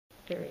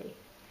3?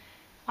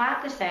 I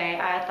have to say,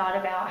 I had thought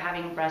about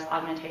having breast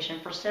augmentation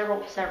for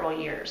several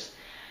years.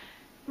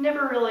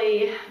 Never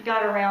really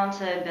got around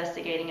to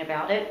investigating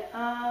about it.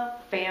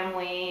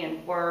 Family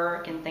and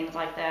work and things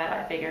like that.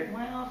 I figured,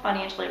 well,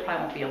 financially I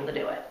probably won't be able to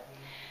do it.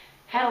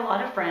 Had a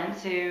lot of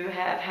friends who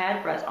have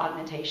had breast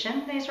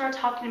augmentation. They started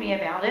talking to me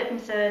about it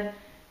and said,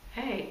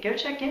 hey, go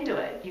check into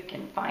it. You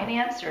can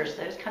finance, there's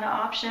those kind of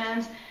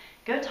options.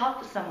 Go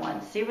talk to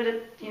someone, see what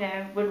it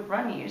would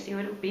run you, see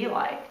what it would be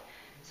like.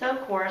 So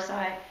of course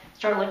I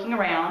started looking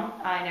around.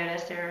 I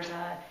noticed there's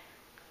a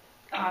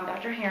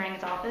Dr.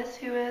 Herring's office,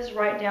 who is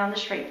right down the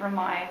street from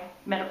my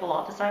medical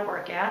office I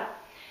work at.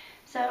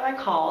 So I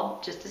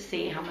called just to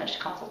see how much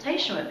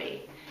consultation would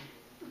be.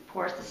 Of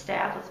course, the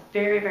staff was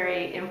very,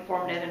 very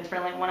informative and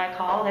friendly. When I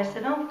called, they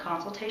said, oh,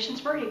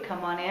 consultation's free.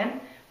 Come on in.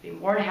 Be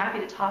more than happy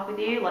to talk with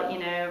you, let you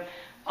know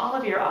all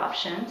of your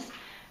options.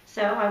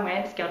 So I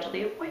went and scheduled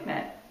the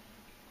appointment.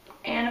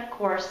 And of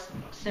course,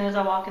 as soon as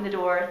I walked in the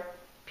door,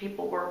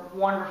 people were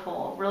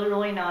wonderful, really,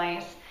 really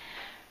nice.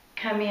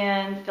 Come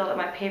in, filled out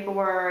my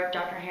paperwork.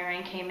 Dr.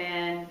 Herring came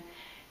in,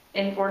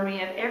 informed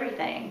me of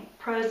everything,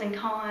 pros and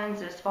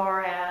cons as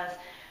far as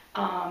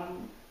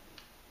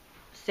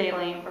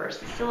saline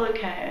versus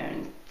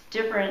silicone,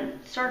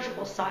 different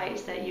surgical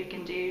sites that you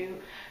can do,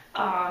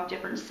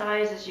 different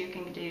sizes you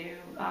can do,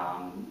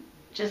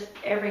 just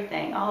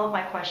everything. All of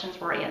my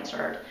questions were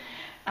answered.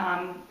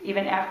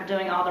 Even after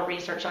doing all the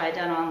research I had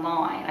done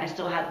online, I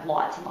still had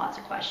lots and lots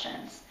of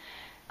questions.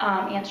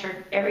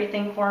 Answered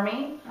everything for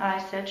me. I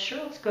said,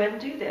 sure, let's go ahead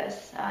and do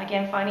this.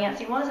 Again,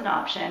 financing was an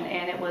option,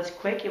 and it was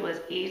quick, it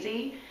was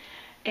easy,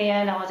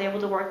 and I was able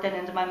to work that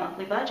into my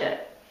monthly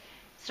budget.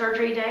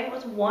 Surgery day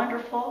was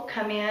wonderful.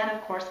 Come in,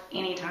 of course,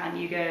 anytime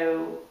you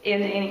go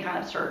into any kind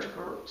of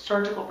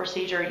surgical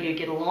procedure, you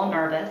get a little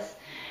nervous.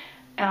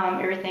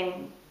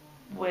 Everything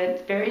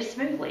went very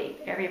smoothly.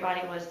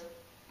 Everybody was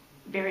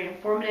very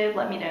informative,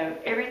 let me know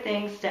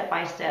everything step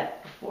by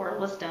step before it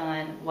was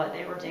done, what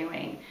they were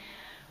doing.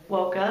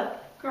 Woke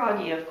up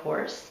groggy, of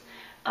course.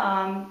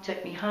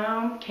 Took me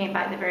home, came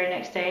back the very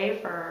next day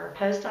for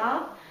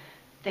post-op.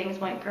 Things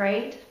went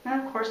great.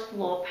 And of course, a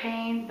little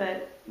pain,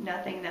 but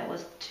nothing that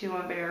was too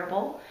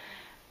unbearable.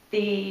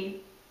 The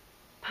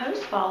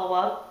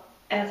post-follow-up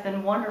has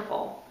been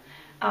wonderful.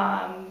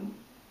 Come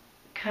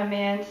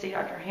in, see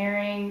Dr.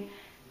 Herring.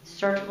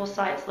 Surgical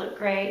sites look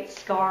great.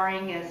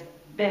 Scarring has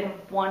been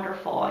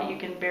wonderful. You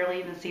can barely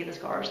even see the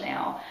scars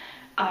now.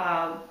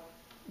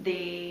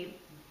 The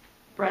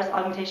breast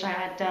augmentation I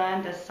had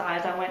done, the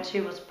size I went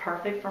to was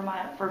perfect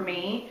for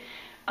me,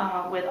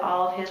 with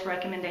all of his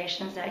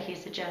recommendations that he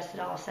suggested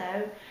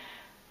also.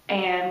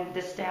 And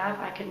the staff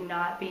I could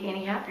not be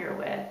any happier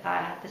with. I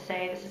have to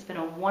say this has been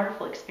a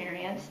wonderful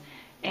experience,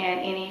 and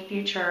any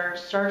future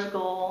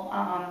surgical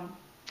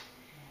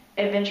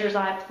adventures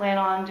I plan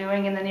on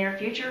doing in the near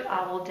future,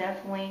 I will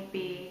definitely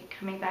be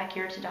coming back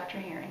here to Dr.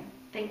 Herring.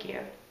 Thank you.